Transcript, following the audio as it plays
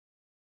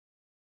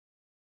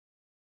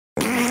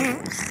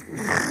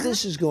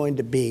This is going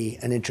to be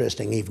an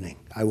interesting evening,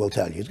 I will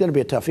tell you. It's going to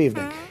be a tough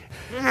evening.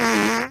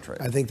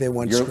 I think they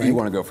want strength. You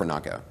want to go for a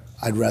knockout?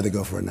 I'd rather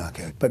go for a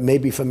knockout. But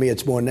maybe for me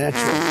it's more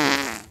natural.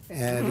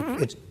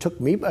 And it took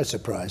me by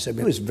surprise. I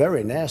mean, it was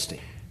very nasty.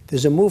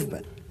 There's a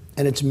movement.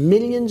 And it's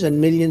millions and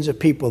millions of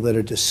people that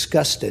are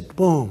disgusted.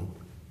 Boom,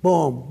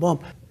 boom, boom.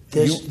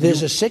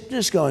 There's a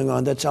sickness going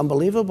on that's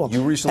unbelievable.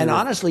 And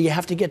honestly, you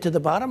have to get to the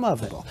bottom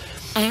of it.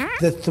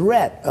 The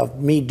threat of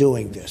me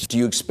doing this. Do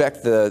you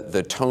expect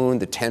the tone,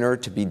 the tenor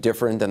to be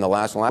different than the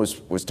last one?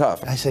 Was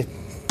tough. I say...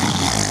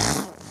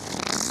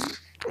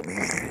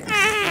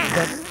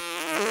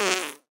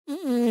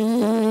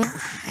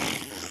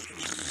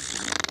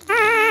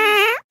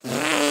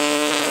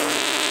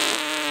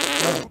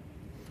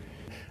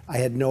 I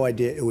had no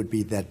idea it would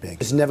be that big.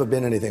 There's never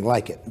been anything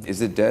like it.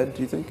 Is it dead,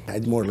 do you think?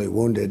 I'm mortally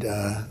wounded.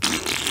 Yeah,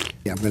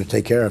 I'm going to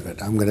take care of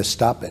it. I'm going to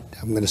stop it.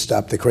 I'm going to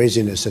stop the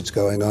craziness that's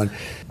going on.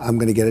 I'm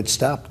going to get it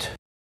stopped.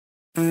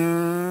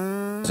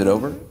 Is it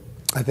over?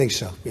 I think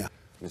so, yeah.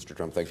 Mr.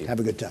 Trump, thank you. Have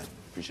a good time.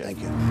 Appreciate it.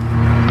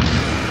 Thank you.